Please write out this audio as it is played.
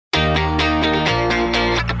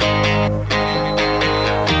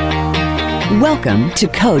Welcome to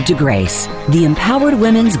Code to Grace, the Empowered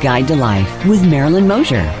Women's Guide to Life with Marilyn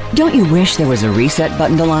Mosier. Don't you wish there was a reset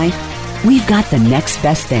button to life? We've got the next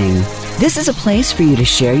best thing. This is a place for you to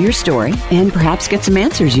share your story and perhaps get some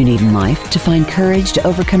answers you need in life to find courage to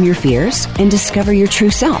overcome your fears and discover your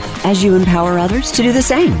true self as you empower others to do the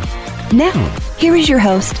same. Now, here is your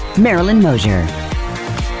host, Marilyn Mosier.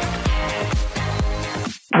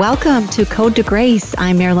 Welcome to Code to Grace.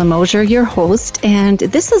 I'm Marilyn Mosier, your host, and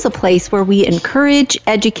this is a place where we encourage,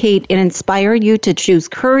 educate, and inspire you to choose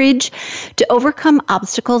courage to overcome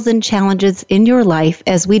obstacles and challenges in your life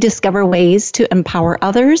as we discover ways to empower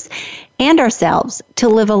others and ourselves to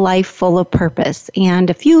live a life full of purpose.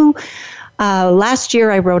 And last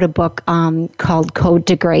year I wrote a book called Code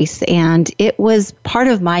to Grace, and it was part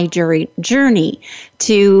of my journey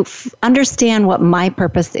to understand what my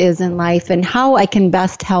purpose is in life and how I can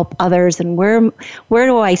best help others and where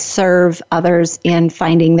do I serve others in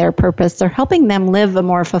finding their purpose or helping them live a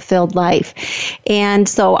more fulfilled life. And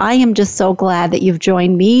so I am just so glad that you've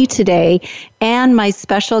joined me today and my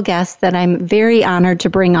special guest that I'm very honored to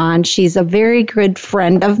bring on. She's a very good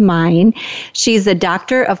friend of mine. She's a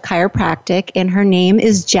doctor of chiropractic, and her name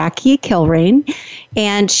is Jackie Kilraine,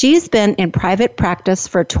 and she's been in private practice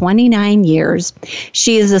for 29 years.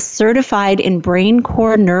 She is a certified in brain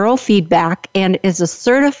core neurofeedback and is a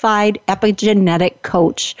certified epigenetic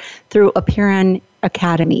coach through Optimum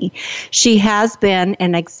Academy. She has been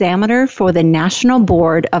an examiner for the National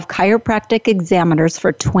Board of Chiropractic Examiners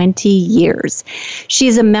for 20 years. She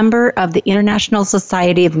is a member of the International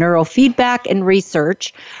Society of Neurofeedback and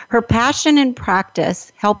Research. Her passion and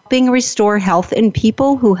practice, helping restore health in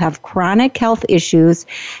people who have chronic health issues,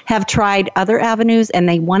 have tried other avenues, and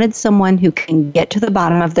they wanted someone who can get to the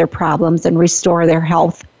bottom of their problems and restore their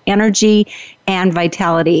health, energy, and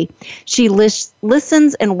vitality. She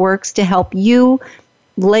listens and works to help you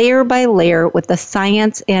layer by layer with the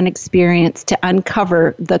science and experience to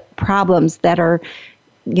uncover the problems that are,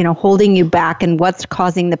 holding you back and what's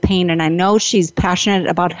causing the pain. And I know she's passionate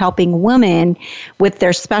about helping women with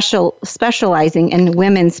their specializing in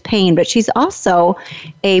women's pain, but she's also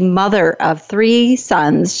a mother of 3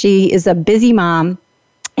 sons. She is a busy mom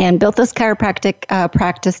and built this chiropractic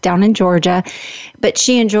practice down in Georgia. But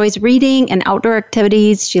she enjoys reading and outdoor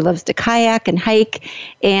activities. She loves to kayak and hike.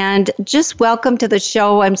 And just welcome to the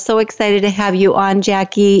show. I'm so excited to have you on,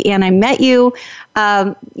 Jackie. And I met you,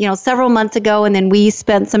 several months ago, and then we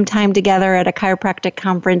spent some time together at a chiropractic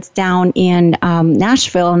conference down in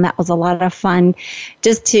Nashville, and that was a lot of fun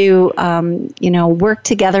just to, work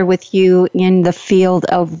together with you in the field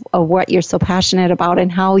of what you're so passionate about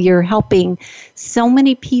and how you're helping so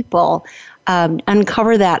many people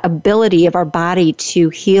uncover that ability of our body to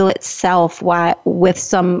heal itself with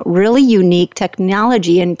some really unique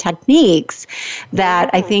technology and techniques that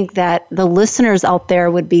I think that the listeners out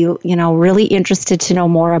there would be, really interested to know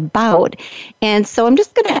more about. And so I'm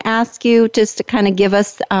just going to ask you just to kind of give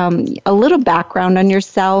us a little background on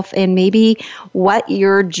yourself and maybe what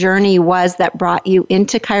your journey was that brought you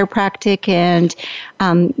into chiropractic and,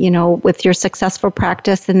 with your successful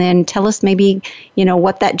practice, and then tell us maybe,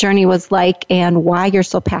 what that journey was like and why you're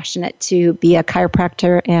so passionate to be a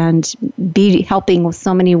chiropractor and be helping with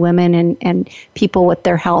so many women and people with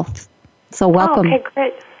their health. So welcome. Oh, okay,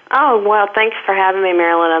 great. Oh, well, thanks for having me,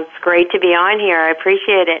 Marilyn. It's great to be on here. I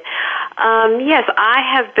appreciate it. Yes, I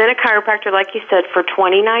have been a chiropractor, like you said, for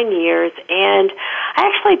 29 years, and I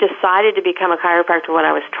actually decided to become a chiropractor when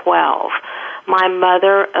I was 12. My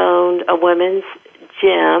mother owned a women's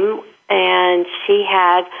gym, and she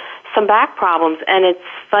had some back problems. And it's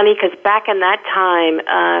funny because back in that time,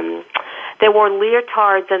 they wore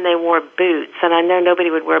leotards and they wore boots. And I know nobody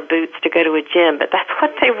would wear boots to go to a gym, but that's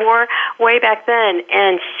what they wore way back then.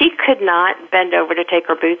 And she could not bend over to take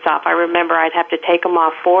her boots off. I remember I'd have to take them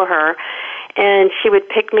off for her. And she would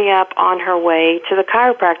pick me up on her way to the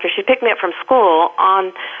chiropractor. She'd pick me up from school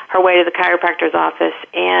on her way to the chiropractor's office.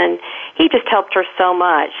 And he just helped her so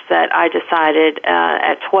much that I decided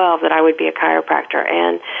at 12 that I would be a chiropractor.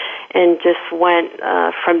 And just went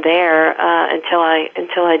from there until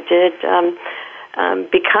I did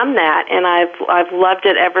become that, and I've loved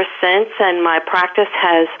it ever since. And my practice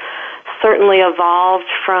has certainly evolved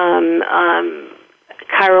from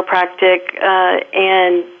chiropractic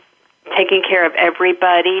and taking care of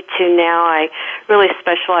everybody to now I really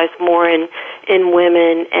specialize more in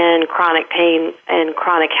women and chronic pain and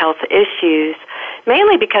chronic health issues,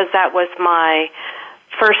 mainly because that was my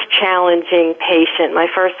first challenging patient. My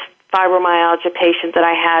first fibromyalgia patient that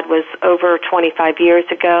I had was over 25 years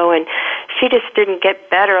ago, and she just didn't get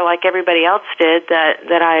better like everybody else did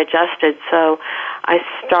that I adjusted. So I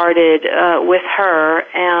started with her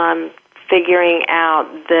figuring out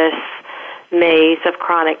this maze of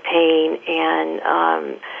chronic pain, and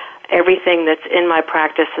everything that's in my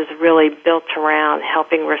practice is really built around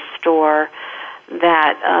helping restore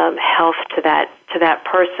that health to that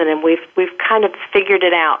person, and we've kind of figured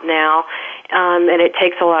it out now, and it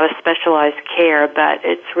takes a lot of specialized care, but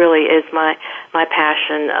it really is my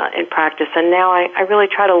passion in practice. And now I really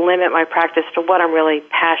try to limit my practice to what I'm really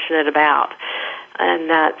passionate about, and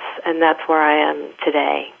that's where I am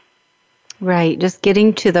today. Right, just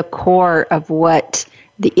getting to the core of what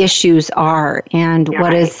the issues are and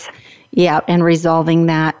what is. Yeah, and resolving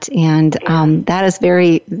that, and that is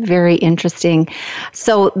very, very interesting.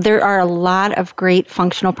 So there are a lot of great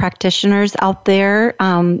functional practitioners out there,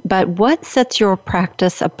 but what sets your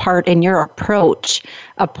practice apart and your approach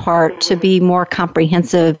apart to be more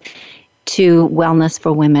comprehensive to wellness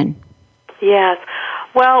for women? Yes.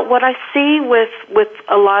 Well, what I see with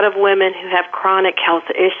a lot of women who have chronic health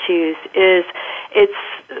issues is it's,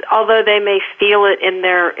 although they may feel it in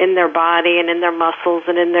their body and in their muscles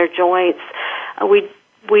and in their joints,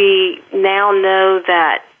 we now know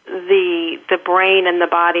that the brain and the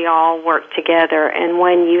body all work together. And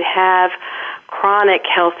when you have chronic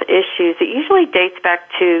health issues, it usually dates back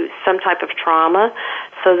to some type of trauma.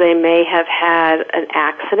 So they may have had an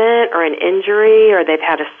accident or an injury, or they've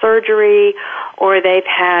had a surgery, or they've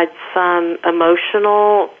had some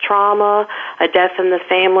emotional trauma, a death in the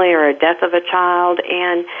family or a death of a child,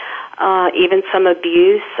 and even some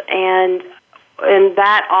abuse, and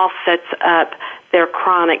that all sets up their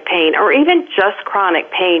chronic pain, or even just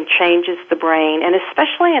chronic pain changes the brain, and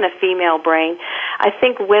especially in a female brain. I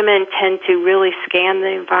think women tend to really scan the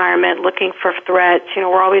environment looking for threats. You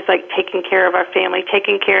know, we're always like taking care of our family,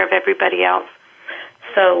 taking care of everybody else.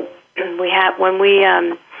 So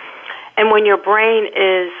when your brain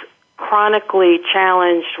is chronically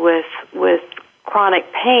challenged with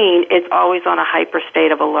chronic pain, it's always on a hyper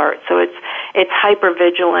state of alert. So it's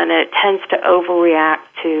hypervigilant, and it tends to overreact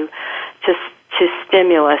to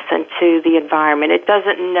stimulus and to the environment. It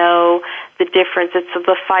doesn't know the difference. It's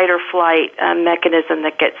the fight or flight mechanism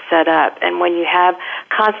that gets set up. And when you have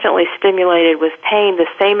constantly stimulated with pain, the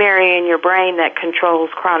same area in your brain that controls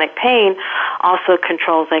chronic pain also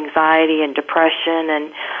controls anxiety and depression.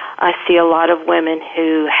 And I see a lot of women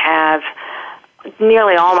who have,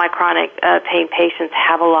 nearly all my chronic pain patients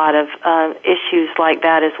have a lot of issues like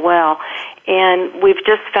that as well. And we've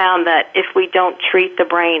just found that if we don't treat the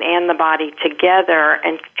brain and the body together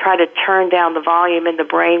and try to turn down the volume in the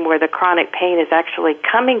brain where the chronic pain is actually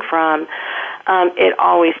coming from, it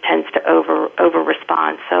always tends to over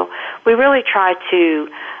respond. So we really try to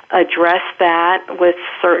address that with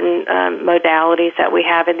certain modalities that we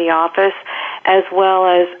have in the office, as well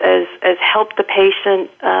as help the patient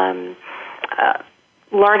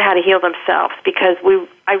learn how to heal themselves, because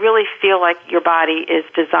I really feel like your body is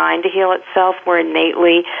designed to heal itself. We're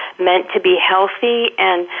innately meant to be healthy,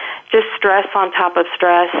 and just stress on top of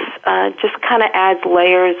stress just kind of adds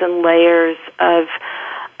layers and layers of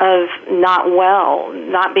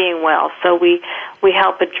not being well. So we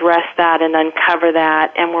help address that and uncover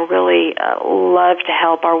that, and we're really love to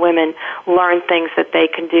help our women learn things that they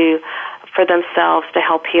can do for themselves to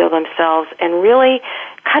help heal themselves and really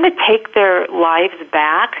kind of take their lives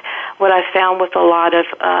back. What I found with a lot of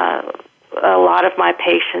my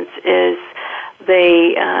patients is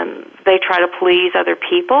they try to please other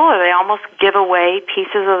people, or they almost give away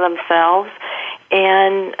pieces of themselves,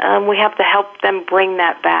 and we have to help them bring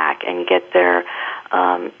that back and get their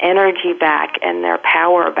energy back and their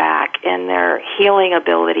power back and their healing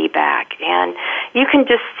ability back. And you can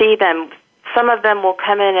just see them. Some of them will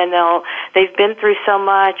come in and they've been through so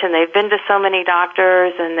much, and they've been to so many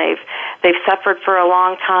doctors, and they've suffered for a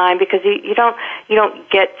long time, because you don't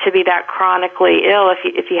get to be that chronically ill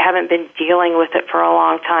if you haven't been dealing with it for a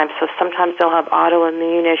long time. So sometimes they'll have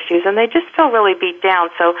autoimmune issues, and they just feel really beat down.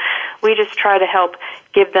 So we just try to help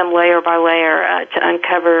give them layer by layer to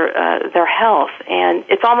uncover their health. And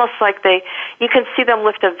it's almost like you can see them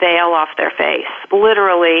lift a veil off their face.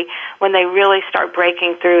 Literally, when they really start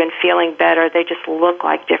breaking through and feeling better, they just look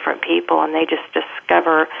like different people, and they just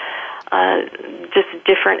discover just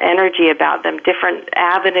different energy about them, different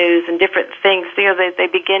avenues and different things. You know, they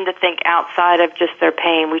begin to think outside of just their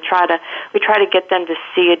pain. We try to get them to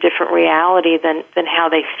see a different reality than how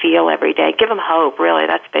they feel every day. Give them hope, really.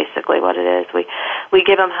 That's basically what it is. We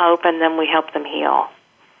give them hope, and then we help them heal.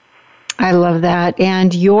 I love that.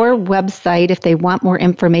 And your website, if they want more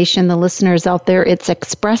information, the listeners out there, it's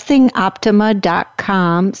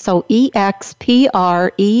expressingoptima.com. So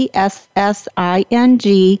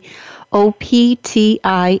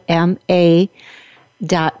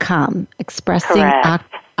expressingoptima.com.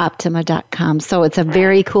 optima.com. So it's a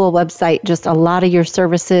very cool website, just a lot of your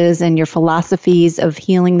services and your philosophies of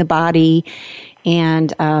healing the body.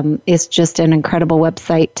 And it's just an incredible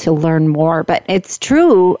website to learn more. But it's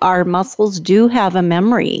true, our muscles do have a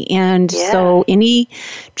memory. And so any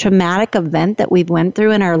traumatic event that we've went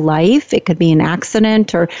through in our life, it could be an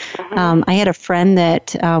accident or I had a friend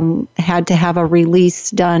that had to have a release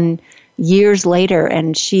done years later,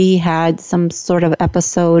 and she had some sort of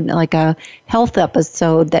episode, like a health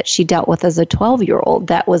episode that she dealt with as a 12-year-old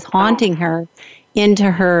that was haunting her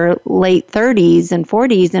into her late 30s and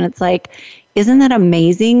 40s. And it's like, isn't that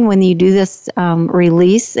amazing when you do this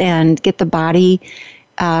release and get the body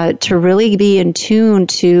to really be in tune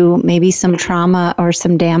to maybe some trauma or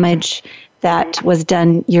some damage that was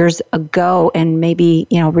done years ago, and maybe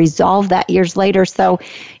resolve that years later. So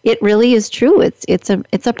it really is true. It's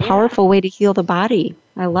a powerful way to heal the body.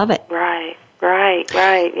 I love it. Right.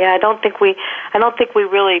 Yeah, I don't think we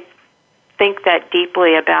really think that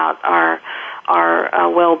deeply about our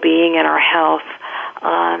well-being and our health.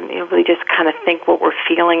 We just kind of think what we're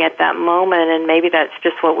feeling at that moment, and maybe that's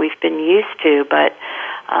just what we've been used to. But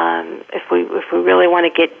if we really want to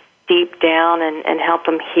get deep down and help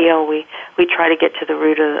them heal, we try to get to the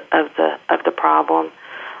root of the problem.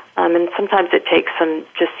 And sometimes it takes some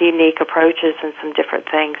just unique approaches and some different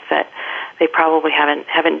things that they probably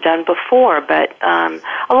haven't done before. But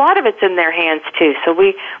a lot of it's in their hands too. So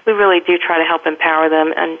we really do try to help empower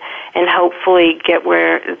them and hopefully get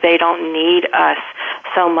where they don't need us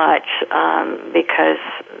so much because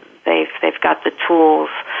they've got the tools.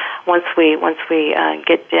 Once we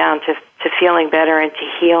get down to feeling better and to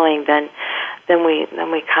healing, then we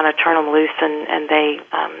kind of turn them loose and they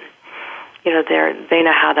they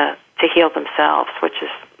know how to heal themselves, which is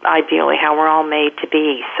ideally how we're all made to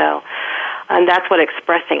be. So, and that's what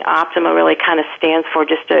expressing Optima really kind of stands for,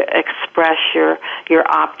 just to express your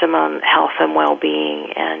optimum health and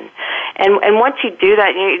well-being. And once you do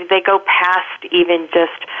that, they go past even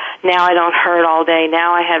just, now I don't hurt all day,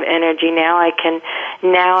 now I have energy, now I can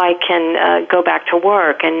go back to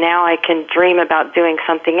work, and now I can dream about doing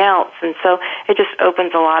something else. And so it just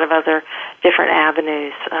opens a lot of other different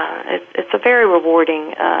avenues. It's a very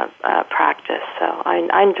rewarding practice, so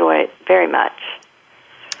I enjoy it very much.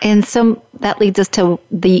 And so that leads us to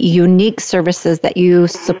the unique services that you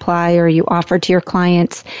supply or you offer to your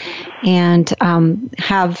clients, and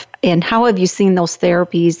how have you seen those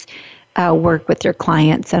therapies work with your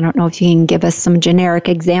clients? I don't know if you can give us some generic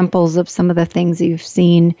examples of some of the things you've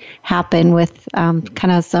seen happen with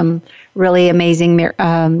kind of some really amazing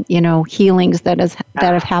healings that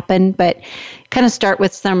have happened, but kind of start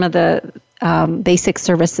with some of the basic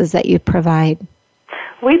services that you provide.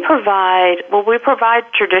 We provide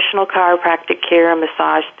traditional chiropractic care and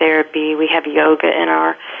massage therapy. We have yoga in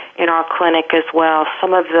our clinic as well.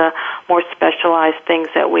 Some of the more specialized things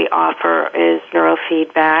that we offer is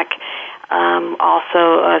neurofeedback.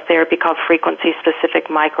 Also a therapy called frequency-specific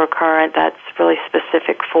microcurrent. That's really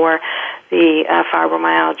specific for the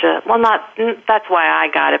fibromyalgia. Well, that's why I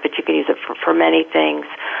got it, but you can use it for many things.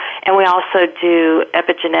 And we also do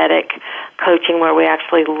epigenetic coaching, where we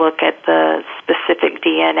actually look at the specific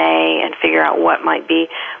DNA and figure out what might be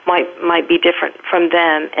different from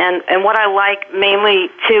them. And what I like mainly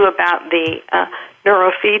too about the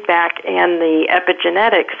neurofeedback and the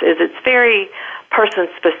epigenetics is it's very person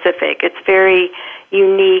specific. It's very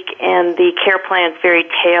unique, and the care plan is very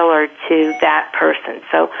tailored to that person.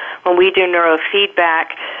 So when we do neurofeedback,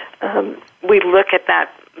 we look at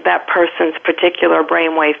that person's particular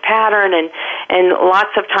brainwave pattern, and lots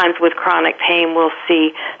of times with chronic pain, we'll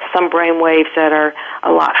see some brainwaves that are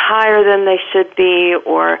a lot higher than they should be,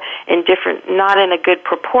 or not in a good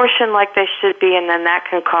proportion like they should be, and then that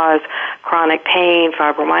can cause chronic pain,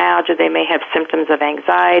 fibromyalgia. They may have symptoms of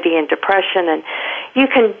anxiety and depression, and you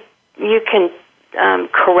can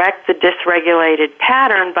correct the dysregulated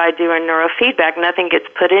pattern by doing neurofeedback. Nothing gets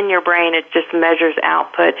put in your brain, it just measures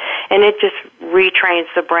output, and it just retrains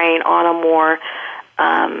the brain on a more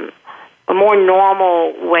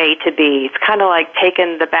normal way to be. It's kind of like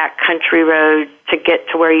taking the back country road to get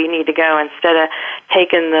to where you need to go, instead of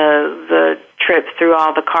taking the trip through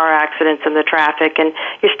all the car accidents and the traffic, and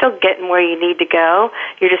you're still getting where you need to go.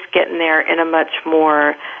 You're just getting there in a much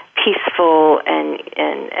more peaceful and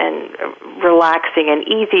relaxing and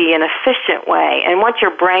easy and efficient way. And once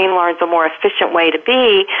your brain learns a more efficient way to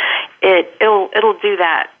be, it'll do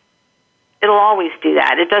that it'll always do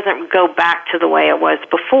that. It doesn't go back to the way it was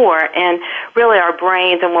before. And really our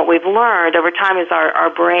brains, and what we've learned over time, is our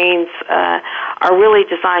brains are really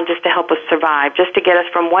designed just to help us survive, just to get us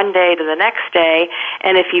from one day to the next day.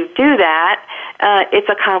 And if you do that, it's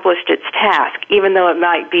accomplished its task. Even though it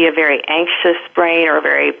might be a very anxious brain or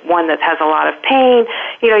one that has a lot of pain,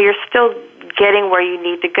 you're still getting where you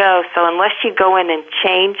need to go. So unless you go in and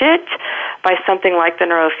change it by something like the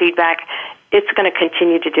neurofeedback, it's going to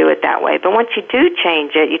continue to do it that way. But once you do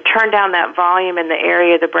change it, you turn down that volume in the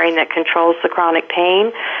area of the brain that controls the chronic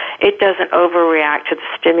pain, it doesn't overreact to the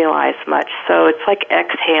stimuli as much. So it's like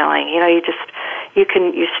exhaling.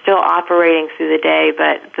 You're still operating through the day,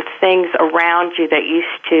 but the things around you that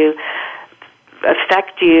used to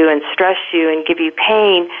affect you and stress you and give you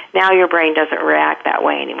pain, now your brain doesn't react that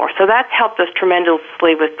way anymore. So that's helped us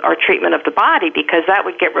tremendously with our treatment of the body, because that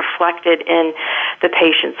would get reflected in the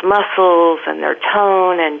patient's muscles and their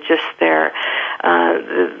tone and just their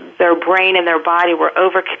brain and their body were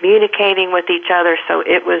over-communicating with each other, so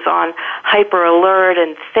it was on hyper-alert,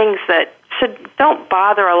 and things that don't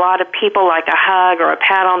bother a lot of people, like a hug or a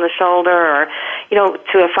pat on the shoulder, or,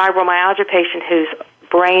 to a fibromyalgia patient whose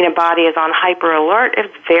brain and body is on hyper alert,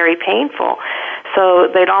 it's very painful. So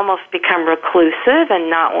they'd almost become reclusive and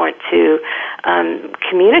not want to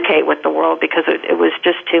communicate with the world because it was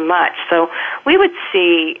just too much. So we would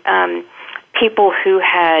see people who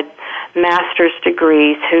had master's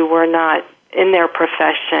degrees who were not in their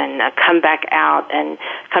profession come back out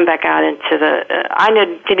into the I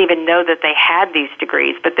didn't even know that they had these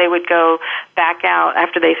degrees, but they would go back out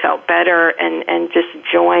after they felt better and just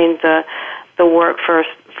join the workforce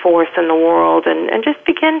in the world and just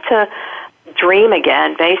begin to dream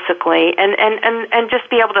again, basically, and just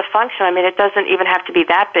be able to function. I mean, it doesn't even have to be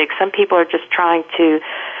that big. Some people are just trying to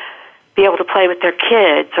be able to play with their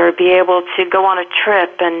kids or be able to go on a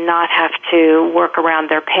trip and not have to work around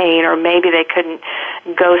their pain, or maybe they couldn't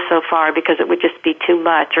go so far because it would just be too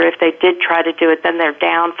much, or if they did try to do it, then they're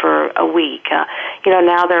down for a week.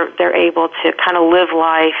 Now they're able to kind of live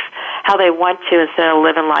life how they want to instead of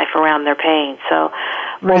living life around their pain. So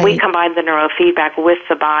when we combine the neurofeedback with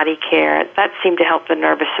the body care, that seemed to help the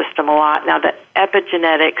nervous system a lot. Now, the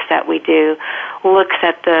epigenetics that we do looks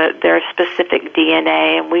at their specific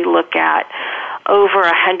DNA, and we look at over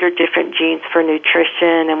 100 different genes for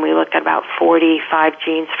nutrition, and we look at about 45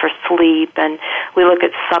 genes for sleep, and we look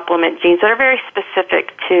at supplement genes that are very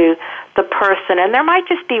specific to the person. And there might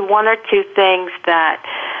just be one or two things that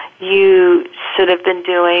you should have been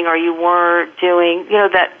doing or you were doing,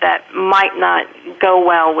 that might not go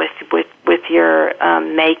well with your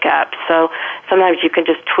makeup. So sometimes you can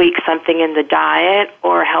just tweak something in the diet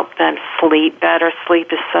or help them sleep better.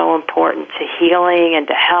 Sleep is so important to healing and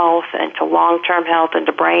to health and to long-term health and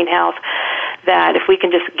to brain health, that if we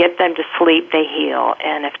can just get them to sleep, they heal.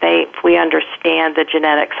 And if we understand the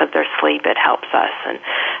genetics of their sleep, it helps us. And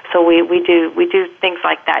so we do things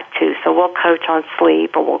like that too. So we'll coach on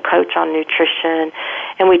sleep, or we'll coach on nutrition,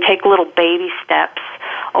 and we take little baby steps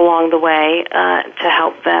along the way to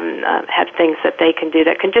help them have things that they can do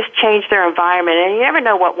that can just change their environment. And you never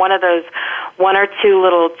know what one of those one or two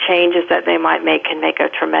little changes that they might make can make a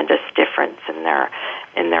tremendous difference in their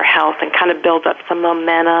health, and kind of build up some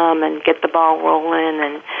momentum and get the ball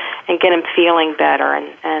rolling and get them feeling better.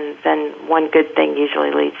 And then one good thing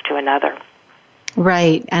usually leads to another.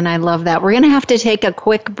 Right, and I love that. We're going to have to take a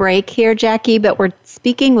quick break here, Jackie, but we're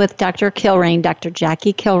speaking with Dr. Kilraine, Dr.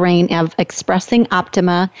 Jackie Kilraine of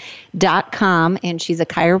expressingoptima.com, and she's a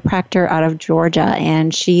chiropractor out of Georgia,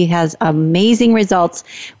 and she has amazing results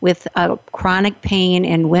with chronic pain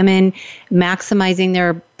and women maximizing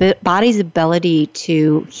their body's ability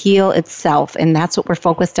to heal itself, and that's what we're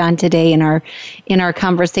focused on today in our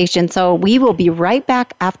conversation. So we will be right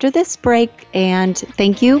back after this break, and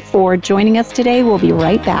thank you for joining us today. We'll be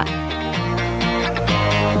right back.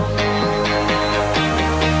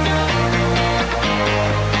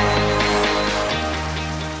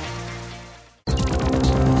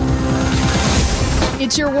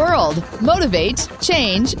 It's your world. Motivate,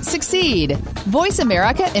 change, succeed.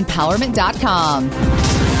 VoiceAmericaEmpowerment.com.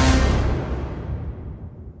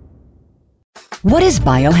 What is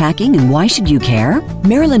biohacking and why should you care?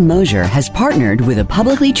 Marilyn Mosier has partnered with a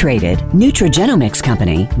publicly traded nutrigenomics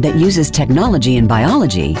company that uses technology and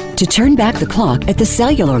biology to turn back the clock at the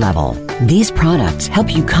cellular level. These products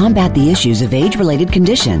help you combat the issues of age-related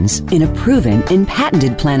conditions in a proven and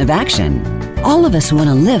patented plan of action. All of us want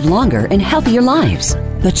to live longer and healthier lives.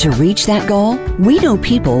 But to reach that goal, we know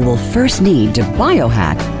people will first need to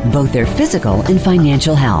biohack both their physical and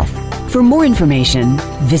financial health. For more information,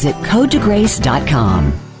 visit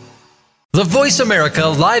CodeToGrace.com. The Voice America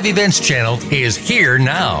Live Events channel is here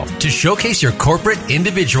now to showcase your corporate,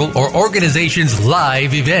 individual, or organization's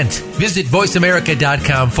live event. Visit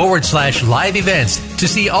voiceamerica.com/live events to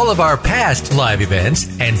see all of our past live events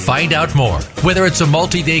and find out more. Whether it's a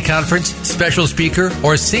multi-day conference, special speaker,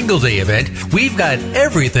 or single-day event, we've got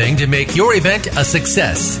everything to make your event a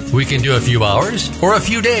success. We can do a few hours or a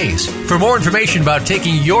few days. For more information about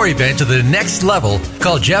taking your event to the next level,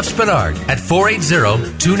 call Jeff Spinard at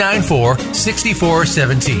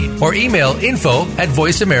 480-294-6417 or email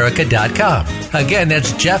info@voiceamerica.com. Again,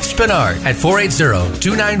 that's Jeff Spinard at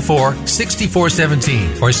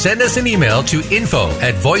 480-294-6417 or send us an email to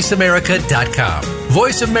info@voiceamerica.com.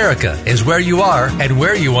 Voice America is where you are and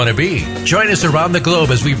where you want to be. Join us around the globe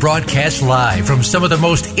as we broadcast live from some of the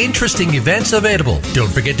most interesting events available. Don't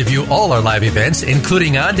forget to view all our live events,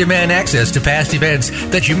 including on-demand access to past events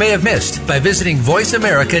that you may have missed by visiting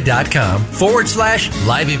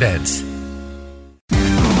voiceamerica.com/live events.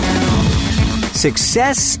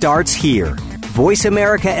 Success starts here.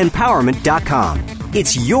 VoiceAmericaEmpowerment.com.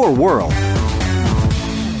 It's your world.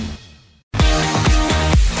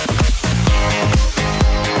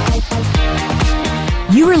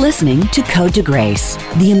 You are listening to Code to Grace,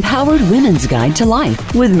 the Empowered Women's Guide to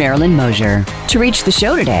Life with Marilyn Mosier. To reach the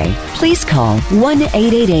show today, please call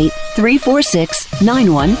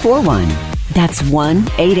 1-888-346-9141. That's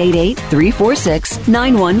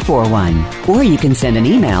 1-888-346-9141. Or you can send an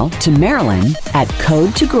email to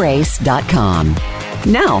Marilyn@codetograce.com.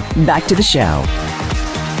 Now, back to the show.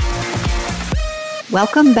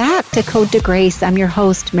 Welcome back to Code to Grace. I'm your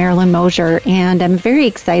host, Marilyn Mosier, and I'm very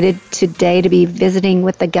excited today to be visiting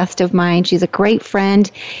with a guest of mine. She's a great friend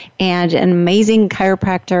and an amazing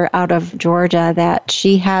chiropractor out of Georgia that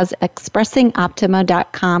she has.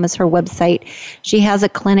 ExpressingOptima.com is her website. She has a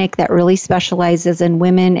clinic that really specializes in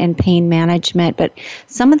women and pain management, but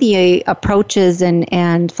some of the approaches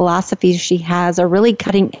and philosophies she has are really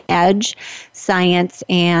cutting edge science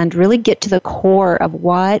and really get to the core of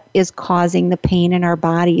what is causing the pain in our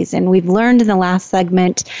bodies. And we've learned in the last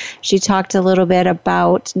segment, she talked a little bit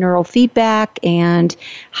about neurofeedback and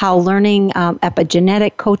how learning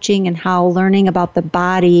epigenetic coaching and how learning about the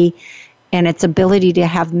body and its ability to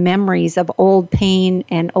have memories of old pain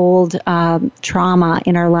and old trauma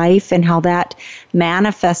in our life and how that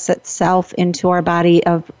manifests itself into our body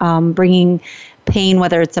of bringing pain,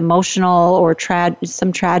 whether it's emotional or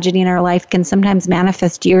some tragedy in our life, can sometimes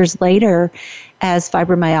manifest years later as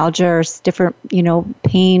fibromyalgia or different,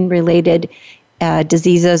 pain-related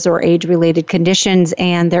diseases or age-related conditions.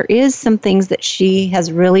 And there is some things that she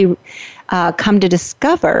has really come to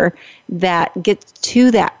discover that gets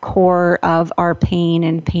to that core of our pain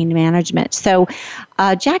and pain management. So,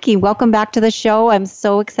 Jackie, welcome back to the show. I'm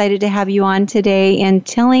so excited to have you on today and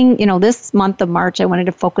telling, this month of March, I wanted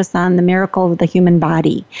to focus on the miracle of the human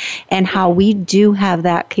body and how we do have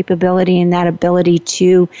that capability and that ability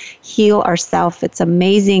to heal ourselves. It's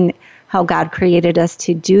amazing how God created us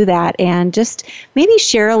to do that. And just maybe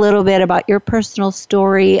share a little bit about your personal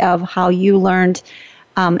story of how you learned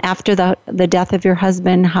after the death of your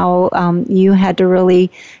husband, how you had to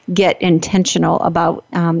really get intentional about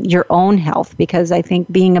your own health, because I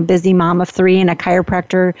think being a busy mom of three and a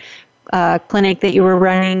chiropractor clinic that you were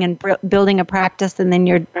running and building a practice, and then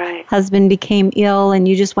your husband became ill and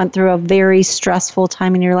you just went through a very stressful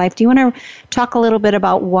time in your life. Do you want to talk a little bit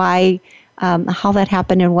about why, how that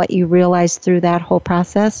happened and what you realized through that whole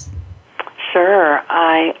process? Sure.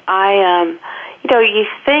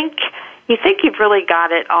 You think you've really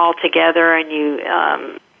got it all together, and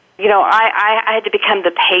I had to become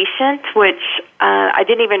the patient, which I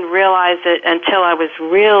didn't even realize it until I was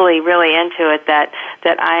really, really into it that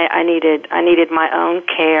I needed my own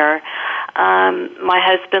care. My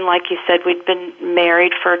husband, like you said, we'd been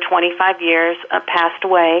married for 25 years, passed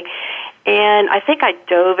away. And I think I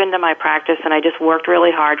dove into my practice and I just worked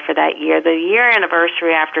really hard for that year. The year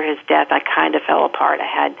anniversary after his death, I kind of fell apart. I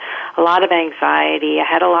had a lot of anxiety. I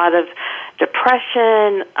had a lot of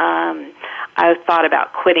depression. I thought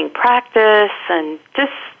about quitting practice and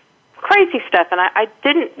just crazy stuff. And I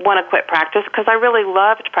didn't want to quit practice because I really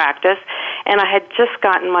loved practice. And I had just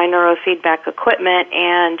gotten my neurofeedback equipment.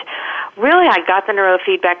 And really, I got the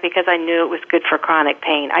neurofeedback because I knew it was good for chronic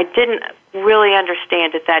pain. I didn't really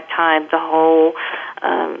understand at that time the whole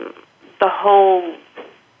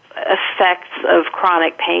effects of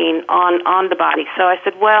chronic pain on the body. So I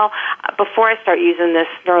said, well, before I start using this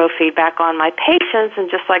neurofeedback on my patients, and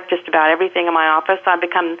just about everything in my office, I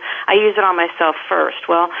use it on myself first.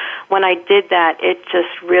 Well, when I did that, it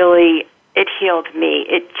just really, it healed me.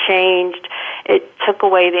 It changed it took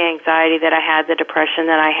away the anxiety that I had, the depression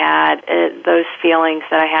that I had, those feelings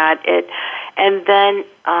that I had. And then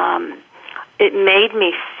it made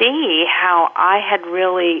me see how I had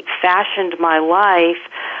really fashioned my life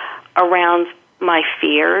around my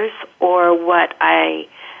fears or what I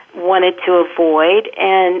wanted to avoid.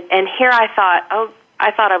 And here I thought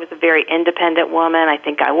I was a very independent woman. I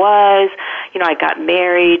think I was. I got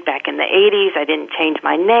married back in the 80s. I didn't change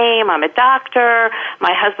my name. I'm a doctor.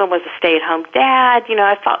 My husband was a stay-at-home dad.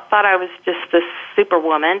 I thought I was just this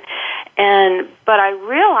superwoman. But I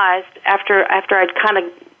realized after I'd kind of,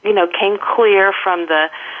 came clear from the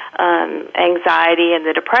anxiety and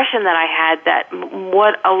the depression that I had, that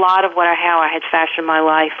how I had fashioned my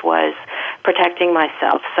life was protecting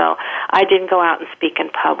myself. So I didn't go out and speak in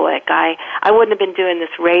public. I wouldn't have been doing this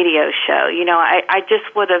radio show. I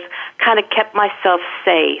just would have kind of kept myself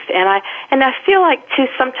safe. And I feel like too,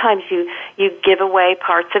 sometimes you give away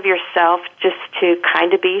parts of yourself just to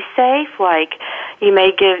kind of be safe. Like you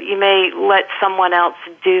may let someone else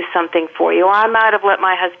do something for you, or I might have let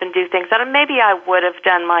my husband do things that maybe I would have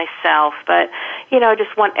done myself, but I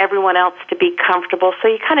just want everyone else to be comfortable. So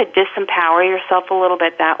you kind of disempower yourself a little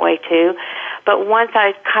bit that way too. But once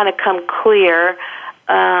I kind of come clear,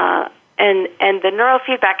 and the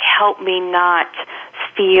neurofeedback helped me not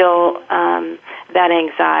feel that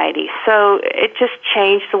anxiety. So it just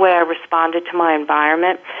changed the way I responded to my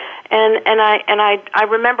environment. And I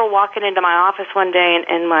remember walking into my office one day,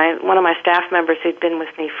 and one of my staff members she's been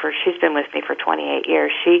with me for 28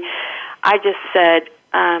 years. I just said,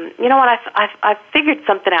 you know what, I figured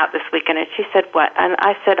something out this weekend. And she said, what? And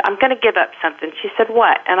I said, I'm going to give up something. She said,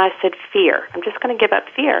 what? And I said, fear. I'm just going to give up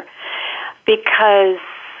fear because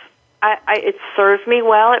it served me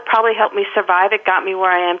well. It probably helped me survive. It got me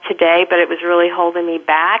where I am today, but it was really holding me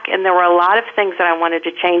back. And there were a lot of things that I wanted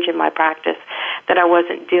to change in my practice that I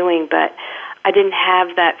wasn't doing, but I didn't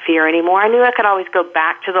have that fear anymore. I knew I could always go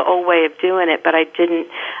back to the old way of doing it, but I didn't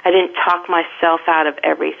talk myself out of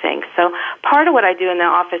everything. So part of what I do in the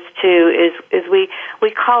office too is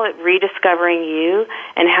we call it rediscovering you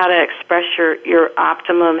and how to express your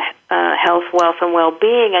optimum health, wealth, and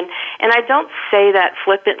well-being. And I don't say that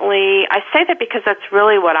flippantly. I say that because that's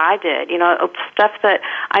really what I did. Stuff that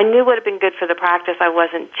I knew would have been good for the practice, I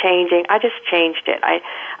wasn't changing. I just changed it.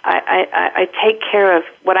 I take care of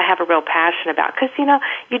what I have a real passion about, because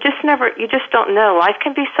you just don't know. Life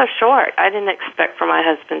can be so short. I didn't expect for my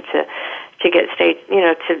husband to get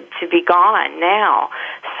to be gone now.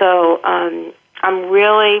 So I'm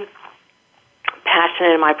really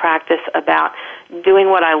passionate in my practice about doing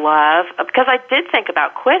what I love, because I did think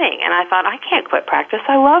about quitting, and I thought, I can't quit practice.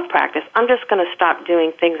 I love practice. I'm just going to stop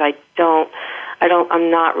doing things I'm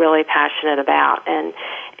not really passionate about, and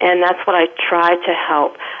that's what I try to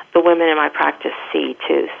help the women in my practice see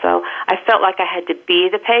too. So I felt like I had to be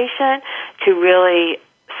the patient to really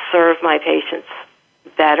serve my patients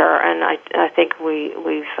better, and I think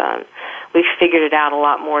we've figured it out a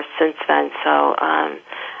lot more since then. So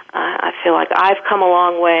I feel like I've come a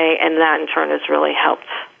long way, and that in turn has really helped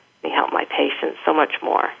me help my patients so much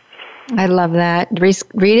more. I love that.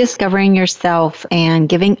 Rediscovering yourself and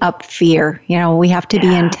giving up fear. We have to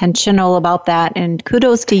be intentional about that, and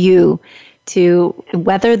kudos to you to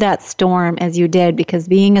weather that storm as you did, because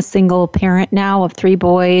being a single parent now of 3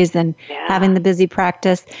 boys and having the busy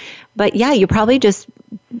practice, but you probably just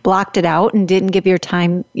blocked it out and didn't give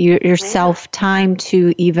yourself time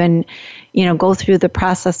to even, go through the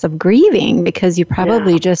process of grieving, because you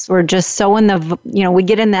probably were just so in the, we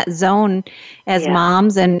get in that zone as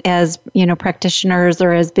moms and as, practitioners,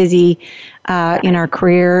 or as busy in our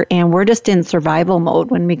career, and we're just in survival mode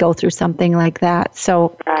when we go through something like that.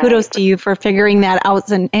 So kudos to you for figuring that out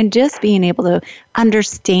and just being able to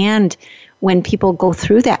understand when people go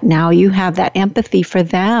through that. Now you have that empathy for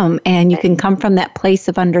them, and you can come from that place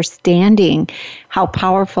of understanding how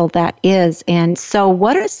powerful that is. And so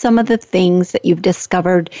what are some of the things that you've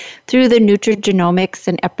discovered through the nutrigenomics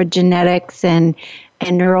and epigenetics and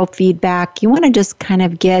neurofeedback? You want to just kind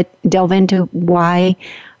of delve into why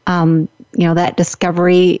that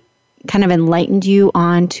discovery kind of enlightened you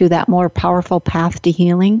onto that more powerful path to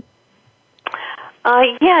healing?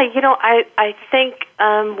 I think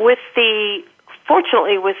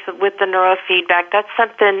fortunately with the neurofeedback, that's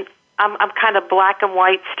something I'm kind of black and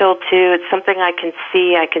white still too. It's something I can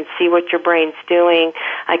see. I can see what your brain's doing.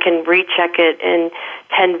 I can recheck it in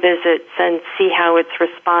 10 visits and see how it's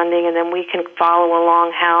responding, and then we can follow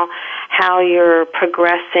along how you're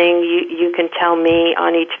progressing. You can tell me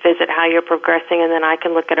on each visit how you're progressing, and then I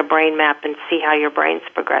can look at a brain map and see how your brain's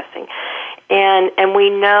progressing. And we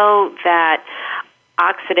know that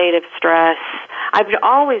oxidative stress. I've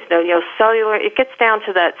always known, cellular, it gets down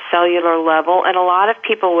to that cellular level, and a lot of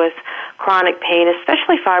people with chronic pain,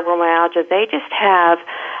 especially fibromyalgia, they just have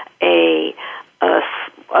a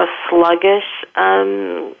sluggish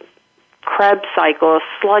Krebs cycle, a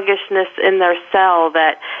sluggishness in their cell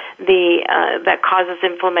that causes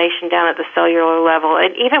inflammation down at the cellular level.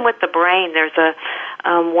 And even with the brain, there's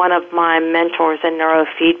one of my mentors in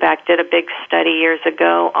Nuerofeedback did a big study years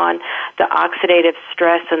ago on the oxidative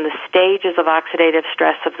stress and the stages of oxidative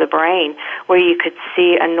stress of the brain, where you could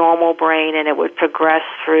see a normal brain and it would progress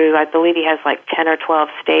through, I believe he has like 10 or 12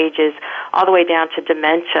 stages, all the way down to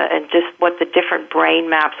dementia, and just what the different brain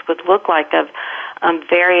maps would look like of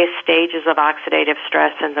various stages of oxidative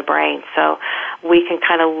stress in the brain. So we can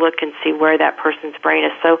kind of look and see where that person's brain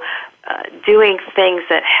is. So doing things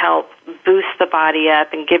that help boost the body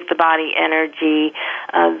up and give the body energy,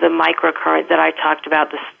 the microcurrent that I talked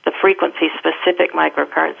about, the frequency-specific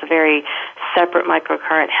microcurrents, a very separate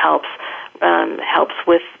microcurrent helps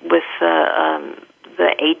with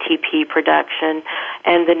the ATP production,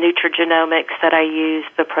 and the nutrigenomics that I use,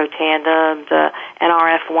 the Protandim, the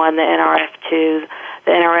NRF1, the NRF2,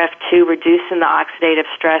 the NRF2 reducing the oxidative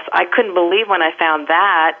stress. I couldn't believe when I found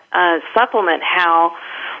that supplement how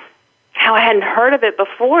I hadn't heard of it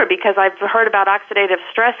before, because I've heard about oxidative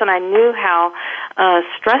stress and I knew how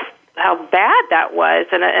bad that was,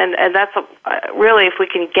 and that's really, if we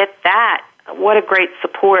can get that, what a great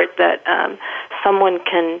support that someone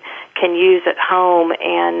can use at home.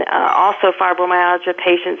 And also fibromyalgia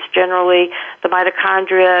patients generally, the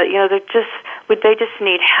mitochondria, they just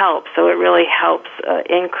need help. So it really helps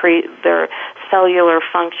increase their cellular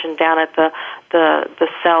function down at the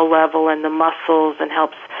cell level and the muscles, and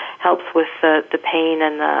helps with the pain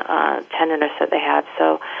and the tenderness that they have.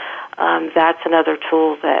 So that's another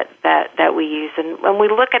tool that we use. And when we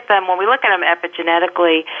look at them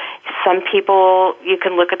epigenetically, some people, you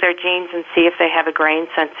can look at their genes and see if they have a grain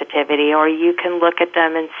sensitivity, or you can look at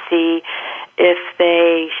them and see if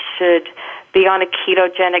they should be on a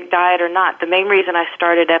ketogenic diet or not. The main reason I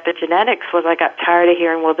started epigenetics was I got tired of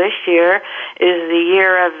hearing, well, this year is the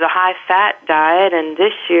year of the high-fat diet, and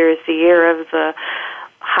this year is the year of the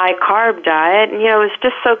high-carb diet, and, it was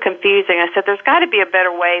just so confusing. I said, there's got to be a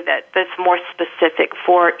better way that's more specific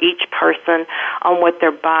for each person on what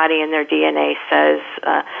their body and their DNA says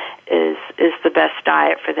is the best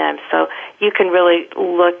diet for them. So you can really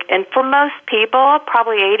look, and for most people,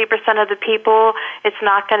 probably 80% of the people, it's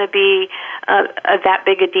not going to be that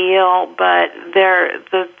big a deal, but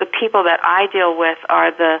the people that I deal with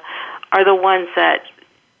are the ones that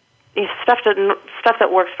stuff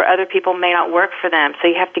that works for other people may not work for them. So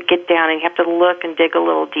you have to get down and you have to look and dig a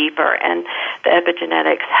little deeper. And the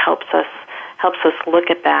epigenetics helps us look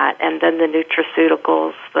at that. And then the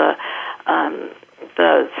nutraceuticals, the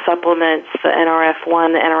supplements, the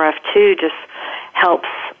NRF1, the NRF2 just helps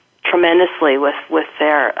tremendously with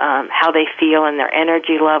their how they feel and their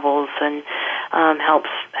energy levels, and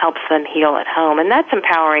helps them heal at home. And that's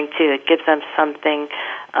empowering too. It gives them something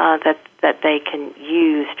that they can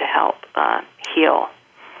use to help heal.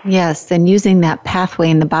 Yes, and using that pathway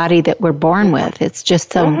in the body that we're born with, it's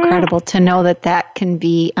just so incredible to know that can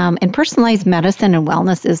be, and personalized medicine and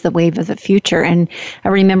wellness is the wave of the future. And I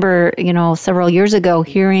remember, several years ago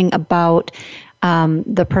hearing about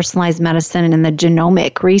the personalized medicine and the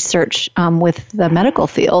genomic research with the medical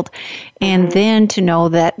field. And then to know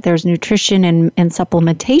that there's nutrition and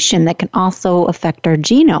supplementation that can also affect our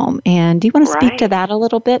genome. And do you want to speak to that a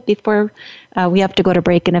little bit before we have to go to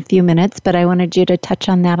break in a few minutes? But I wanted you to touch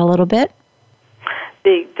on that a little bit.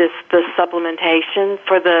 The supplementation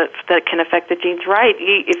that can affect the genes, right?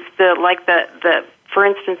 If for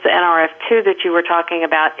instance, the NRF2 that you were talking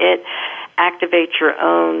about, it activates your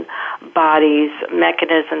own body's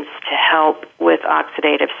mechanisms to help with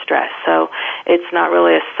oxidative stress. So it's not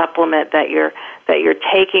really a supplement that you're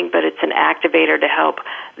taking, but it's an activator to help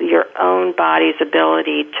your own body's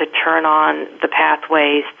ability to turn on the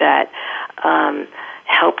pathways that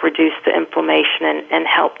help reduce the inflammation and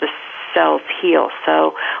help the cells heal.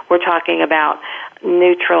 So we're talking about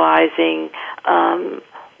neutralizing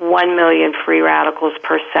 1 million free radicals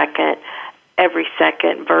per second every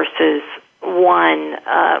second versus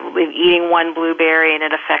eating one blueberry and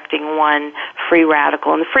it affecting one free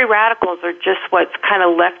radical. And the free radicals are just what's kind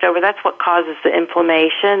of left over. That's what causes the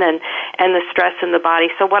inflammation, and and the stress in the body.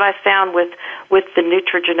 So what I found with the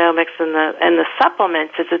nutrigenomics and the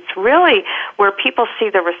supplements is it's really where people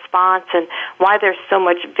see the response, and why there's so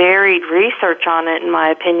much varied research on it, in my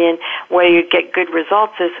opinion, where you get good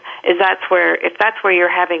results is that's where, if that's where you're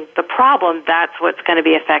having the problem, that's what's going to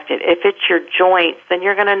be affected. If it's your joints, then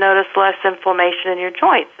you're going to notice less inflammation in your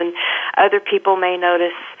joints, and other people may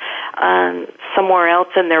notice somewhere else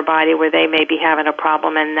in their body where they may be having a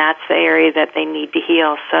problem, and that's the area that they need to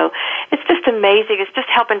heal. So it's just amazing. It's just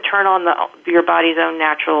helping turn on your body's own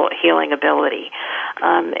natural healing ability,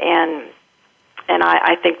 and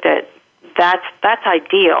I think that's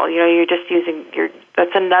ideal. You know, you're just using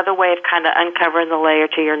that's another way of kind of uncovering the layer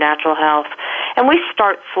to your natural health. And we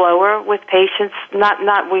start slower with patients.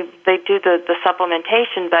 They do the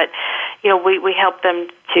supplementation, but you know, we help them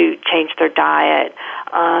to change their diet,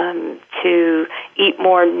 to eat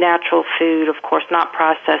more natural food, of course, not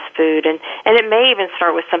processed food, and it may even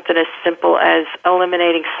start with something as simple as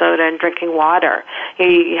eliminating soda and drinking water.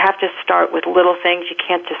 You have to start with little things. You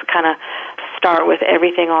can't just kind of start with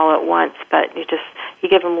everything all at once, but you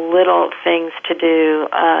give them little things to do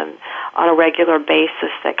on a regular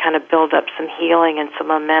basis that kind of build up some healing and some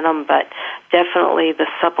momentum. But definitely the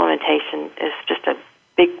supplementation is just a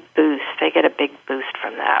big boost. They get a big boost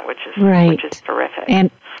from that, which is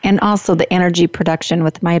terrific. And also the energy production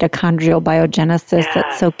with mitochondrial biogenesis,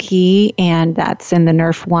 that's so key, and that's in the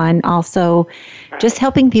NERF1. Also, just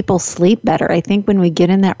helping people sleep better. I think when we get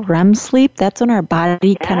in that REM sleep, that's when our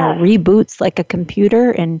body kind of reboots like a computer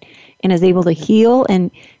and is able to heal. And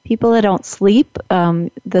people that don't sleep,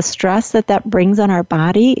 the stress that brings on our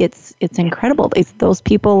body, it's incredible. It's those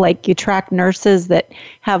people, like you track nurses that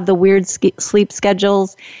have the weird sleep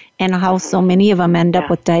schedules, and how so many of them end up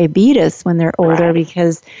with diabetes when they're older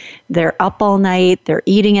because they're up all night, they're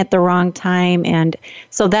eating at the wrong time. And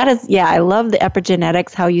so that is, I love the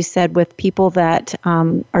epigenetics, how you said with people that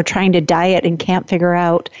are trying to diet and can't figure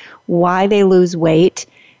out why they lose weight.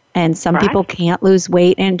 And some people can't lose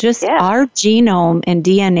weight. And just our genome and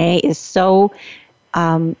DNA is so,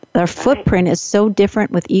 our footprint is so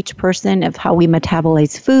different with each person of how we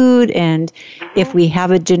metabolize food. And if we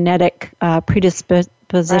have a genetic predisposition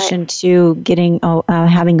to getting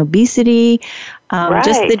having obesity,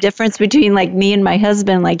 just the difference between like me and my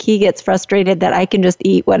husband, like he gets frustrated that I can just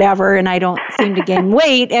eat whatever and I don't seem to gain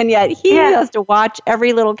weight, and yet he has to watch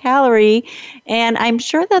every little calorie, and I'm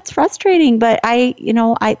sure that's frustrating, but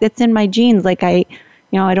it's in my genes. Like I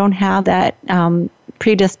don't have that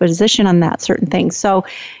predisposition on that certain thing. So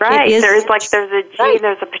there's a gene,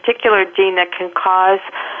 there's a particular gene that can cause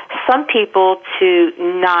some people to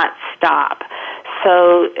not stop.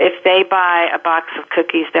 So if they buy a box of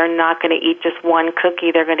cookies, they're not going to eat just one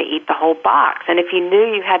cookie, they're going to eat the whole box. And if you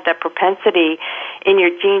knew you had that propensity in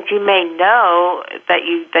your genes, you may know that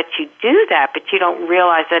you do that, but you don't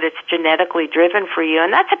realize that it's genetically driven for you.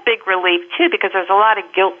 And that's a big relief too, because there's a lot of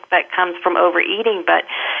guilt that comes from overeating, but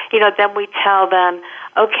then we tell them,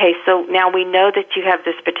 okay, so now we know that you have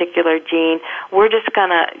this particular gene. We're just going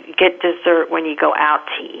to get dessert when you go out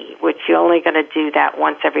to eat, which you're only going to do that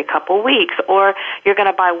once every couple weeks. Or you're going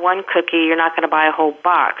to buy one cookie, you're not going to buy a whole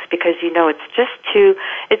box, because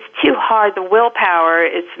it's too hard. The willpower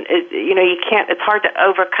you can't, it's hard to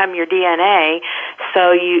overcome your DNA.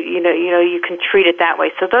 So you can treat it that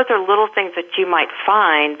way. So those are little things that you might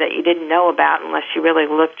find that you didn't know about unless you really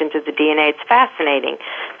looked into the DNA. It's fascinating.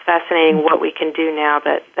 It's fascinating what we can do now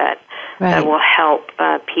that will help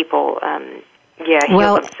people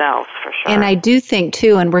heal themselves, for sure. And I do think,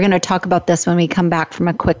 too, and we're going to talk about this when we come back from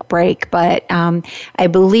a quick break, but I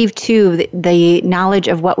believe, too, the knowledge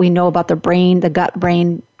of what we know about the brain, the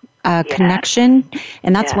gut-brain connection,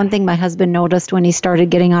 and that's one thing my husband noticed when he started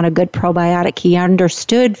getting on a good probiotic. He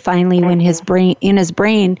understood finally when his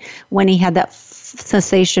brain, when he had that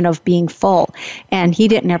sensation of being full, and he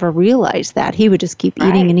didn't ever realize that. He would just keep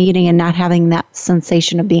eating and eating and not having that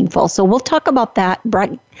sensation of being full. So we'll talk about that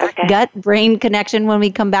gut-brain connection when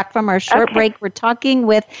we come back from our short break. We're talking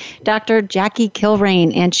with Dr. Jackie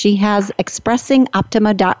Kilraine, and she has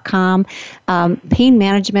expressingoptima.com, pain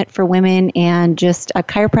management for women, and just a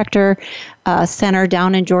chiropractor center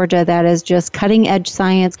down in Georgia that is just cutting-edge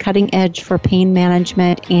science, cutting-edge for pain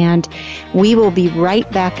management. And we will be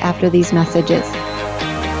right back after these messages.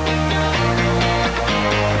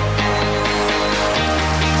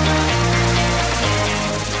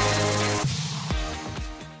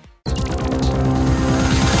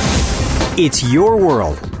 It's your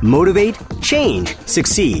world. Motivate, change,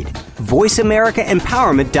 succeed.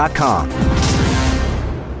 VoiceAmericaEmpowerment.com.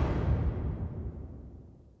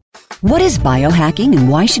 What is biohacking and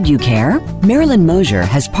why should you care? Marilyn Mosier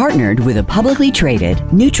has partnered with a publicly traded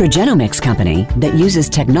nutrigenomics company that uses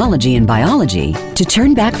technology and biology to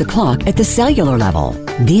turn back the clock at the cellular level.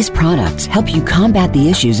 These products help you combat the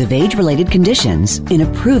issues of age-related conditions in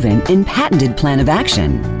a proven and patented plan of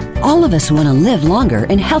action. All of us want to live longer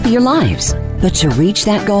and healthier lives. But to reach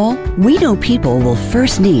that goal, we know people will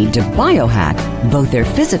first need to biohack both their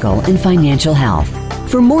physical and financial health.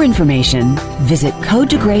 For more information, visit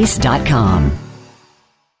CodeToGrace.com.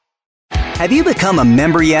 Have you become a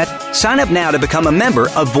member yet? Sign up now to become a member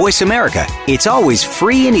of Voice America. It's always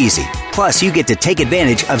free and easy. Plus, you get to take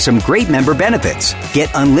advantage of some great member benefits. Get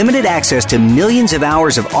unlimited access to millions of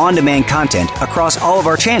hours of on-demand content across all of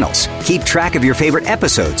our channels. Keep track of your favorite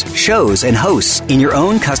episodes, shows, and hosts in your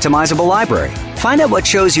own customizable library. Find out what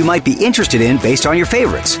shows you might be interested in based on your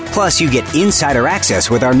favorites. Plus, you get insider access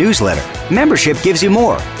with our newsletter. Membership gives you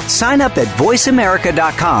more. Sign up at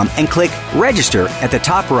voiceamerica.com and click register at the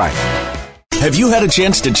top right. Have you had a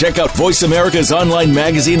chance to check out Voice America's online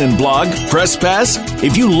magazine and blog, Press Pass?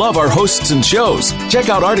 If you love our hosts and shows, check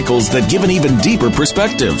out articles that give an even deeper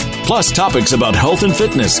perspective. Plus topics about health and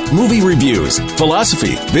fitness, movie reviews,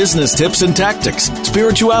 philosophy, business tips and tactics,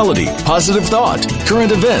 spirituality, positive thought,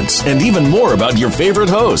 current events, and even more about your favorite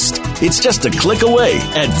host. It's just a click away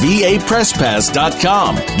at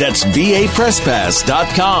vapresspass.com. That's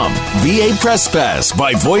vapresspass.com. VA Press Pass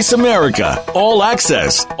by Voice America. All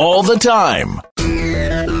access, all the time.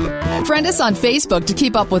 Friend us on Facebook to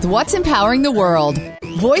keep up with what's empowering the world.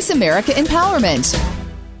 Voice America Empowerment.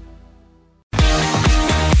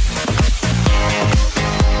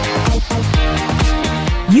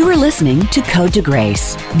 You are listening to Code to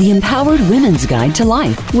Grace, the Empowered Women's Guide to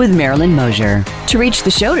Life with Marilyn Mosier. To reach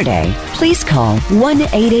the show today, please call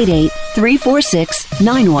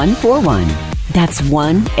 1-888-346-9141. That's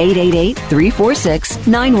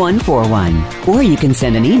 1-888-346-9141. Or you can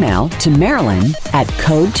send an email to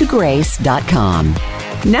Marilyn@codetograce.com.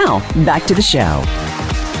 Now, back to the show.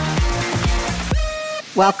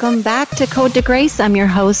 Welcome back to Code to Grace. I'm your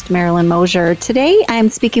host, Marilyn Mosier. Today, I'm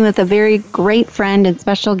speaking with a very great friend and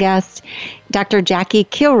special guest, Dr. Jackie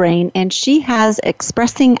Kilraine, and she has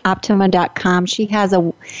expressingoptimum.com. She has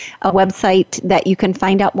a website that you can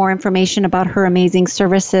find out more information about her amazing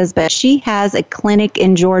services, but she has a clinic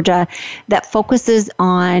in Georgia that focuses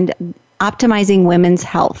on optimizing women's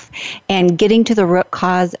health and getting to the root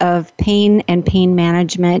cause of pain and pain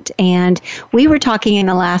management. And we were talking in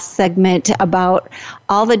the last segment about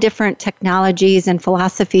all the different technologies and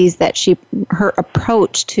philosophies that her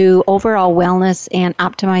approach to overall wellness and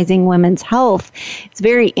optimizing women's health. It's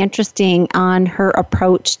very interesting on her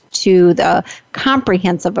approach to the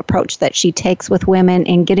comprehensive approach that she takes with women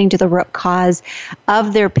in getting to the root cause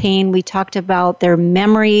of their pain. We talked about their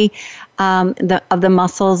memory of the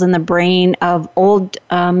muscles and the brain of old,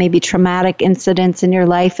 maybe traumatic incidents in your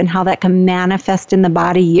life and how that can manifest in the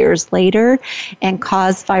body years later and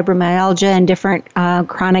cause fibromyalgia and different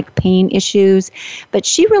chronic pain issues. But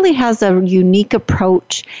she really has a unique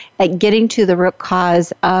approach at getting to the root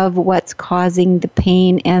cause of what's causing the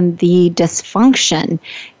pain and the dysfunction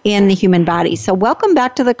in the human body. So welcome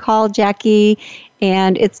back to the call, Jackie.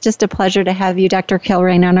 And it's just a pleasure to have you, Dr.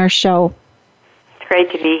 Kilraine, on our show. It's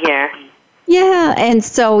great to be here. Yeah, and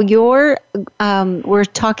so we're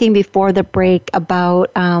talking before the break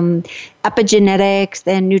about epigenetics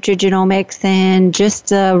and nutrigenomics and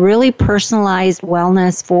just really personalized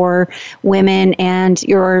wellness for women and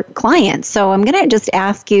your clients. So I'm going to just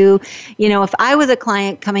ask you, if I was a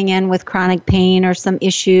client coming in with chronic pain or some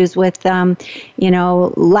issues with,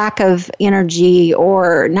 lack of energy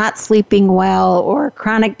or not sleeping well or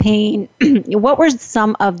chronic pain, what were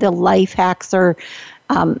some of the life hacks or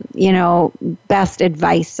best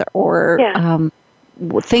advice or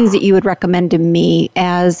things that you would recommend to me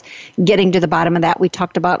as getting to the bottom of that? We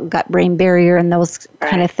talked about gut-brain barrier and those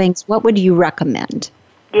kind of things. What would you recommend?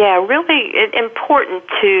 Yeah, really important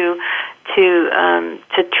to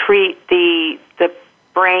treat the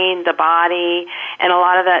brain, the body, and a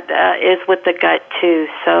lot of that is with the gut too.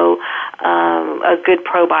 So a good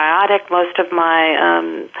probiotic. Most of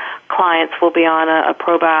my clients will be on a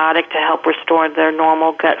probiotic to help restore their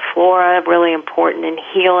normal gut flora, really important in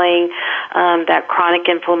healing that chronic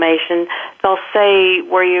inflammation. They'll say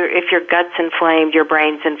if your gut's inflamed, your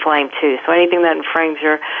brain's inflamed too. So anything that inflames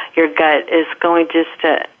your gut is going just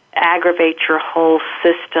to aggravate your whole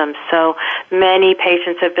system. So many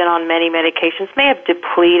patients have been on many medications, may have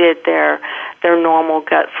depleted their normal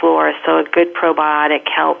gut flora. So a good probiotic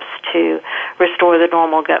helps to restore the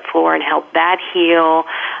normal gut flora and help that heal,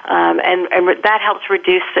 and that helps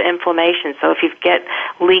reduce the inflammation. So if you get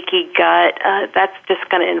leaky gut, that's just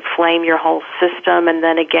going to inflame your whole system, and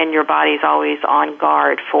then again your body's always on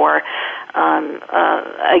guard for,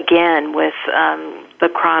 again, with the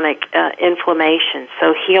chronic inflammation.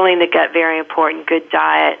 So healing the gut, very important. Good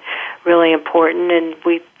diet, really important. And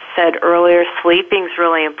we said earlier, sleeping's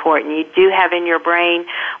really important. You do have in your brain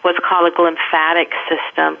what's called a lymphatic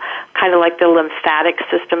system, kind of like the lymphatic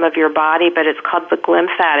system of your body, but it's called the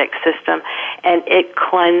glymphatic system, and it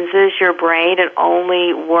cleanses your brain. It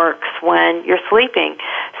only works when you're sleeping.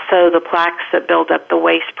 So the plaques that build up, the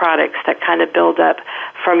waste products that kind of build up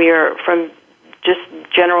from just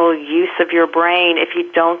general use of your brain, if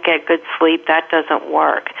you don't get good sleep, that doesn't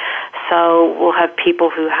work. So we'll have people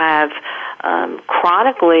who have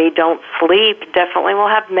chronically don't sleep, definitely will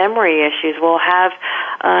have memory issues. We'll have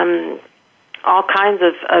all kinds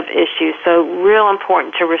of issues. So real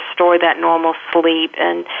important to restore that normal sleep.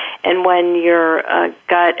 And when your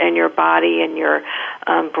gut and your body and your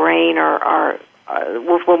brain are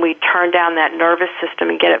when we turn down that nervous system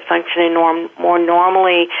and get it functioning more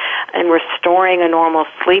normally and restoring a normal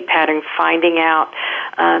sleep pattern, finding out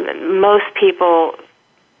most people,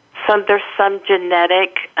 there's some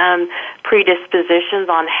genetic predispositions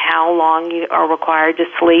on how long you are required to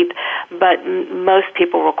sleep, but most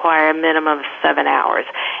people require a minimum of 7 hours,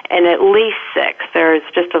 and at least 6. There's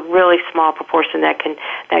just a really small proportion that can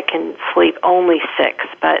sleep only 6,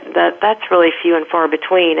 but that's really few and far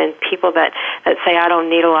between. And people that say I don't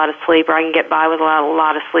need a lot of sleep or I can get by with a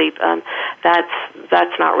lot of sleep,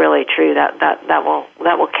 that's not really true. That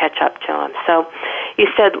will catch up to them. So you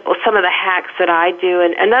said some of the hacks that I do,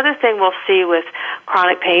 and another thing we'll see with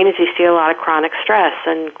chronic pain is you see a lot of chronic stress,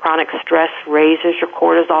 and chronic stress raises your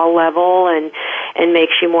cortisol level and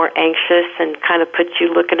makes you more anxious and kind of puts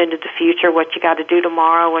you looking into the future, what you got to do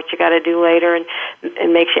tomorrow, what you got to do later, and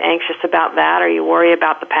makes you anxious about that, or you worry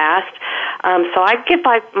about the past. So I give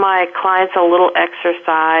my clients a little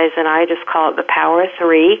exercise, and I just call it the Power of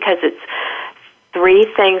 3, because it's 3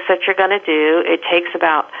 things that you're going to do. It takes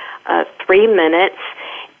about 3 minutes.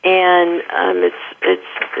 And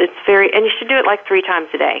it's very, and you should do it like 3 times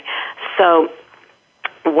a day. So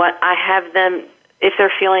what I have them, if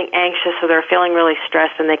they're feeling anxious or they're feeling really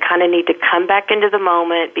stressed, and they kind of need to come back into the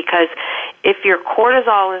moment, because if your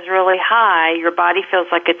cortisol is really high, your body feels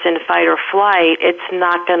like it's in fight or flight. It's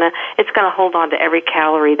going to hold on to every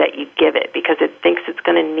calorie that you give it, because it thinks it's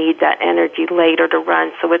going to need that energy later to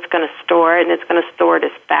run. So it's going to store it, and it's going to store it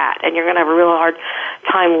as fat, and you're going to have a real hard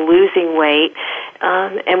time losing weight.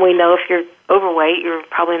 And we know if you're overweight, you're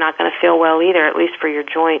probably not going to feel well either, at least for your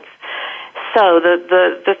joints. So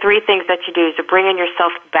the 3 things that you do is to bring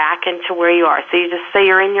yourself back into where you are. So you just say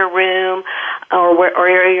you're in your room or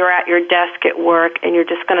you're at your desk at work, and you're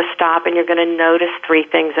just going to stop and you're going to notice 3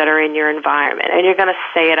 things that are in your environment, and you're going to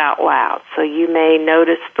say it out loud. So you may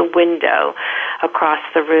notice the window across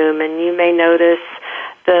the room, and you may notice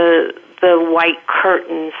the white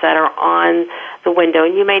curtains that are on the window,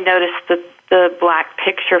 and you may notice the black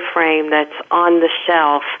picture frame that's on the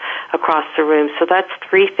shelf across the room. So that's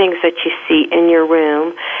 3 things that you see in your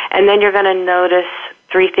room. And then you're going to notice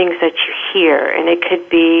 3 things that you hear. And it could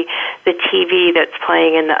be the TV that's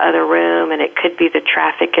playing in the other room, and it could be the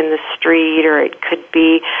traffic in the street, or it could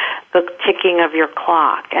be the ticking of your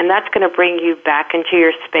clock. And that's going to bring you back into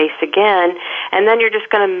your space again. And then you're just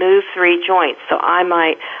going to move 3 joints. So I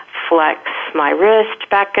might flex my wrist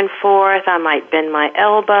back and forth, I might bend my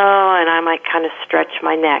elbow, and I might kind of stretch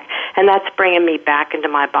my neck. And that's bringing me back into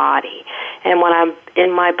my body. And when I'm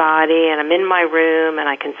in my body and I'm in my room and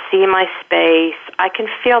I can see my space, I can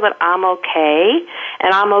feel that I'm okay,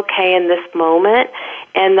 and I'm okay in this moment,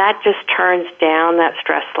 and that just turns down that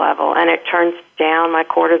stress level, and it turns down my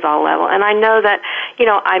cortisol level. And I know that,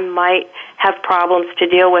 I might have problems to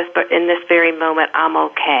deal with, but in this very moment, I'm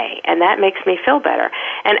okay. And that makes me feel better.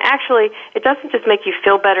 And actually, it doesn't just make you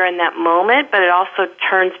feel better in that moment, but it also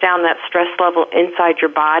turns down that stress level inside your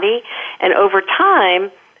body. And over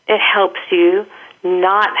time, it helps you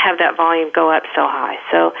not have that volume go up so high.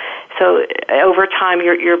 So over time,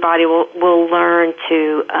 your body will learn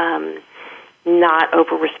to not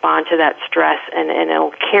over-respond to that stress, and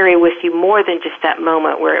it'll carry with you more than just that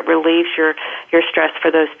moment where it relieves your stress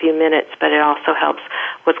for those few minutes, but it also helps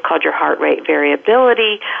what's called your heart rate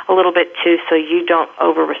variability a little bit too, so you don't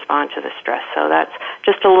over-respond to the stress. So that's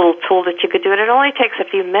just a little tool that you could do, and it only takes a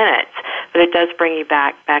few minutes, but it does bring you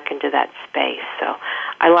back into that space. So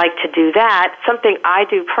I like to do that. Something I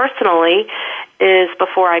do personally is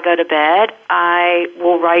before I go to bed, I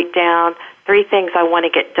will write down 3 things I want to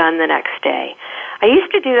get done the next day. I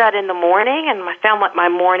used to do that in the morning, and I found like my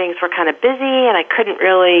mornings were kind of busy, and I couldn't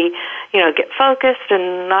really, get focused,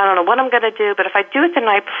 and I don't know what I'm going to do. But if I do it the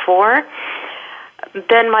night before,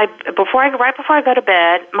 then right before I go to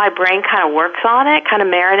bed, my brain kind of works on it, kind of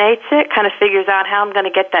marinates it, kind of figures out how I'm going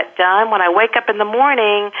to get that done. When I wake up in the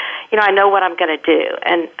morning, I know what I'm going to do.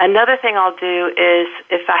 And another thing I'll do is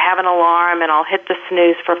if I have an alarm and I'll hit the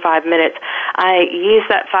snooze for 5 minutes, I use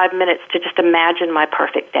that 5 minutes to just imagine my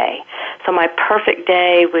perfect day. So my perfect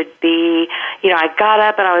day would be, I got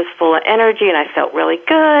up and I was full of energy and I felt really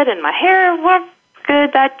good and my hair was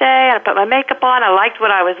good that day. I put my makeup on. I liked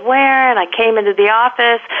what I was wearing. I came into the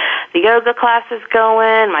office. The yoga class is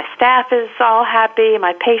going. My staff is all happy.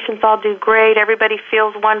 My patients all do great. Everybody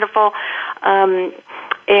feels wonderful. And,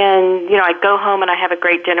 I go home and I have a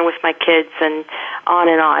great dinner with my kids and on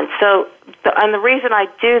and on. So, and the reason I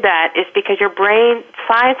do that is because your brain,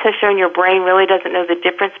 science has shown your brain really doesn't know the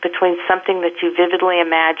difference between something that you vividly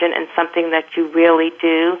imagine and something that you really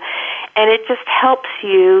do. And it just helps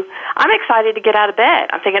you. I'm excited to get out of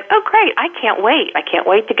bed. I'm thinking, oh, great, I can't wait. I can't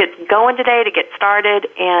wait to get going today, to get started.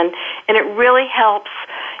 And it really helps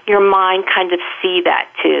your mind kind of see that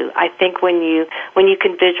too. I think when you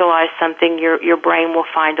can visualize something, your brain will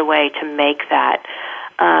find a way to make that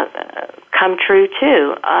come true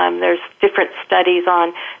too. There's different studies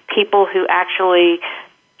on people who actually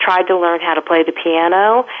tried to learn how to play the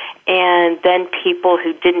piano, and then people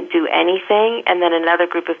who didn't do anything, and then another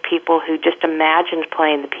group of people who just imagined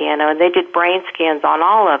playing the piano, and they did brain scans on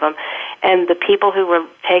all of them. And the people who were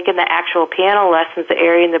taking the actual piano lessons, the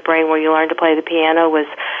area in the brain where you learn to play the piano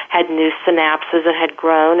had new synapses and had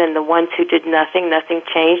grown, and the ones who did nothing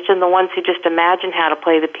changed, and the ones who just imagined how to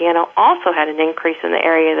play the piano also had an increase in the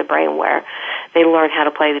area of the brain where they learned how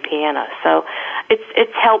to play the piano. So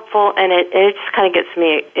it's helpful, and it just kind of gets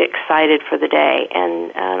me excited for the day.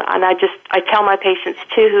 And I tell my patients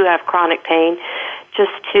too who have chronic pain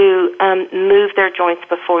just to move their joints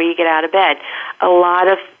before you get out of bed. A lot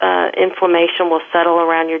of inflammation will settle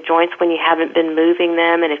around your joints when you haven't been moving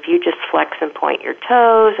them, and if you just flex and point your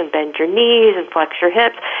toes and bend your knees and flex your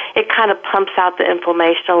hips, it kind of pumps out the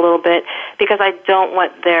inflammation a little bit, because I don't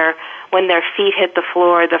want when their feet hit the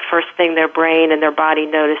floor, the first thing their brain and their body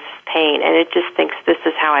notices pain, and it just thinks this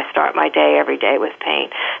is how I start my day every day with pain.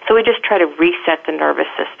 So we just try to reset the nervous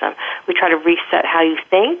system. We try to reset how you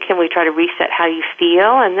think, and we try to reset how you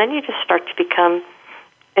feel, and then you just start to become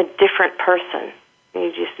a different person.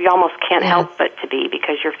 You almost can't help but to be,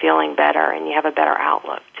 because you're feeling better and you have a better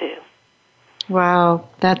outlook too. Wow,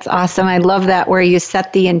 that's awesome. I love that, where you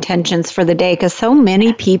set the intentions for the day, because so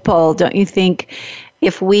many people, don't you think,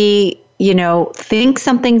 if we think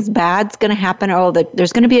something's bad's going to happen,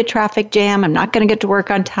 there's going to be a traffic jam, I'm not going to get to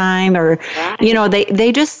work on time, or, right.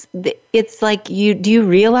 They just, it's like, do you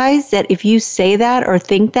realize that if you say that or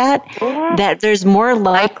think that, mm-hmm. that there's more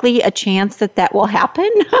likely a chance that will happen?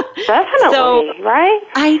 Definitely, so, right?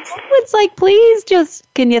 I know, it's like, please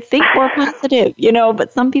can you think more positive,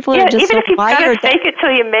 but some people are just so wired. Even if you've got to fake it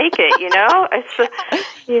till you make it, it's,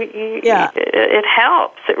 it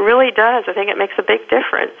helps. It really does. I think it makes a big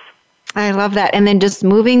difference. I love that. And then just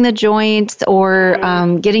moving the joints, or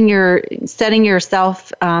setting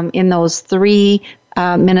yourself in those 3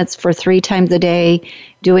 minutes for 3 times a day,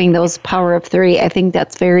 doing those power of 3. I think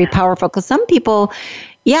that's very powerful, because some people,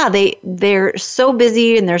 they're so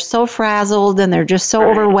busy and they're so frazzled and they're just so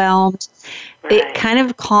overwhelmed. Right. It kind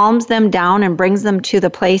of calms them down and brings them to the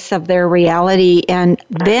place of their reality. And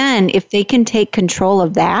then if they can take control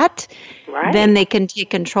of that, right. then they can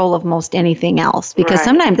take control of most anything else. Because right.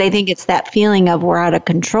 sometimes they think it's that feeling of we're out of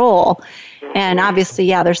control. Mm-hmm. And obviously,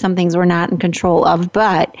 there's some things we're not in control of.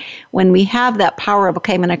 But when we have that power of,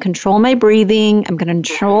 okay, I'm going to control my breathing, I'm going to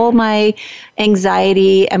control my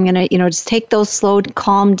anxiety, I'm going to, just take those slow,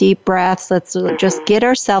 calm, deep breaths. Let's just get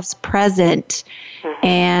ourselves present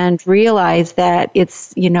and realize that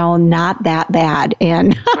it's, not that bad.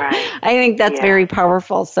 And right. I think that's very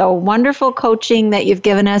powerful. So wonderful coaching that you've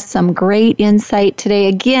given us, some great insight today.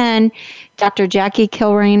 Again, Dr. Jackie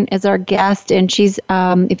Kilraine is our guest, and she's,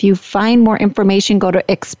 if you find more information, go to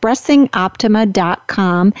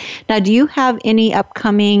expressingoptima.com. Now, do you have any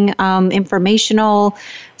upcoming informational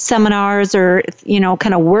seminars or,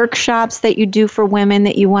 kind of workshops that you do for women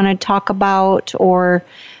that you want to talk about, or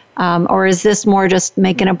is this more just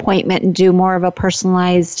make an appointment and do more of a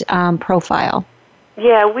personalized profile?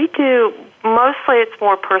 Yeah, we do. Mostly it's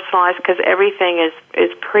more personalized because everything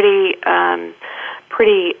is pretty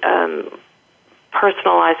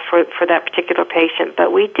personalized for that particular patient.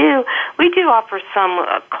 But we do offer some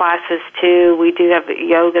classes too. We do have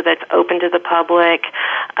yoga that's open to the public.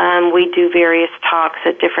 We do various talks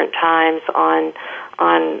at different times on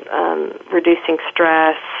reducing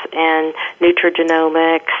stress and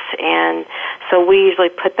nutrigenomics, and so we usually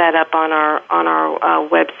put that up on our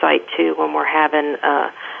website too when we're having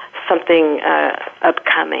something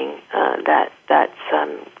upcoming that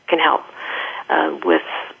can help with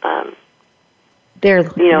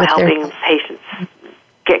helping patients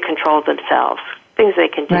get control of themselves, things they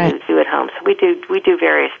can do at home. So we do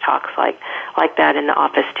various talks like that in the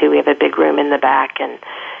office too. We have a big room in the back, and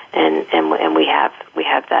we have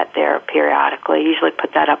that there periodically. Usually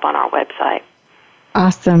put that up on our website.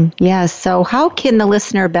 Awesome. Yes. So how can the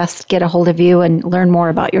listener best get a hold of you and learn more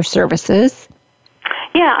about your services?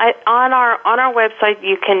 Yeah, on our website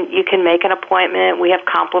you can make an appointment. We have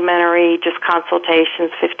complimentary just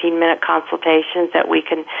consultations, 15-minute consultations that we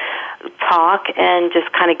can talk and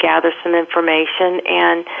just kind of gather some information.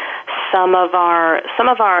 And some of our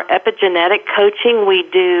epigenetic coaching we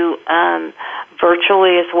do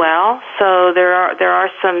virtually as well. So there are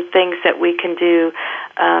some things that we can do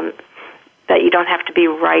that you don't have to be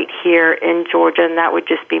right here in Georgia, and that would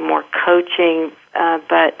just be more coaching.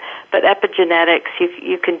 But epigenetics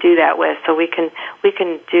you can do that with. So we can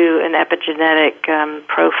do an epigenetic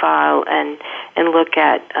profile and look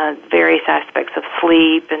at various aspects of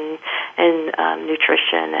sleep and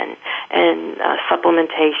nutrition and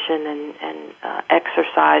supplementation and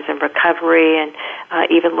exercise and recovery, and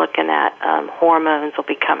even looking at hormones will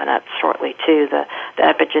be coming up shortly too. The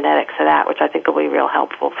epigenetics of that, which I think will be real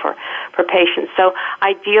helpful for patients. So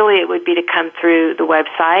ideally, it would be to come through the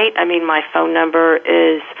website. I mean, my phone number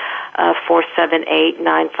is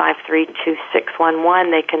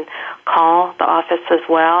 478-953-2611. They can call the office as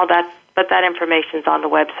well. But that information's on the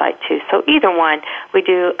website too. So either one, we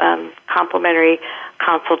do complimentary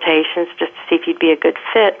consultations just to see if you'd be a good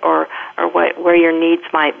fit or where your needs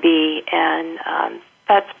might be, and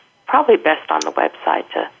that's probably best on the website.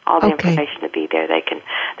 To all the information to be there, they can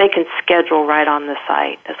schedule right on the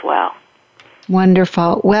site as well.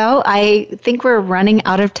 Wonderful. Well, I think we're running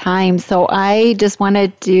out of time, so I just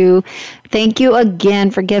wanted to thank you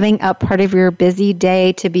again for giving up part of your busy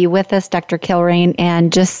day to be with us, Dr. Kilraine,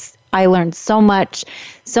 and I learned so much,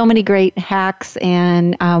 so many great hacks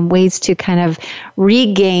and ways to kind of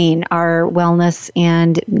regain our wellness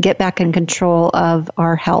and get back in control of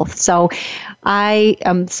our health. So I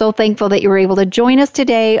am so thankful that you were able to join us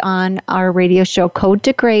today on our radio show, Code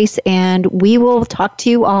to Grace, and we will talk to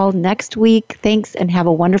you all next week. Thanks, and have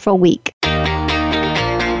a wonderful week.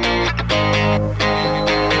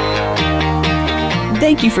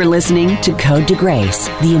 Thank you for listening to Code to Grace,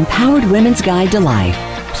 the Empowered Women's Guide to Life.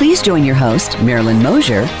 Please join your host, Marilyn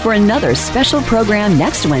Mosier, for another special program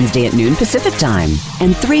next Wednesday at noon Pacific Time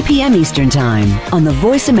and 3 p.m. Eastern Time on the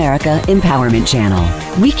Voice America Empowerment Channel.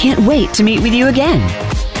 We can't wait to meet with you again.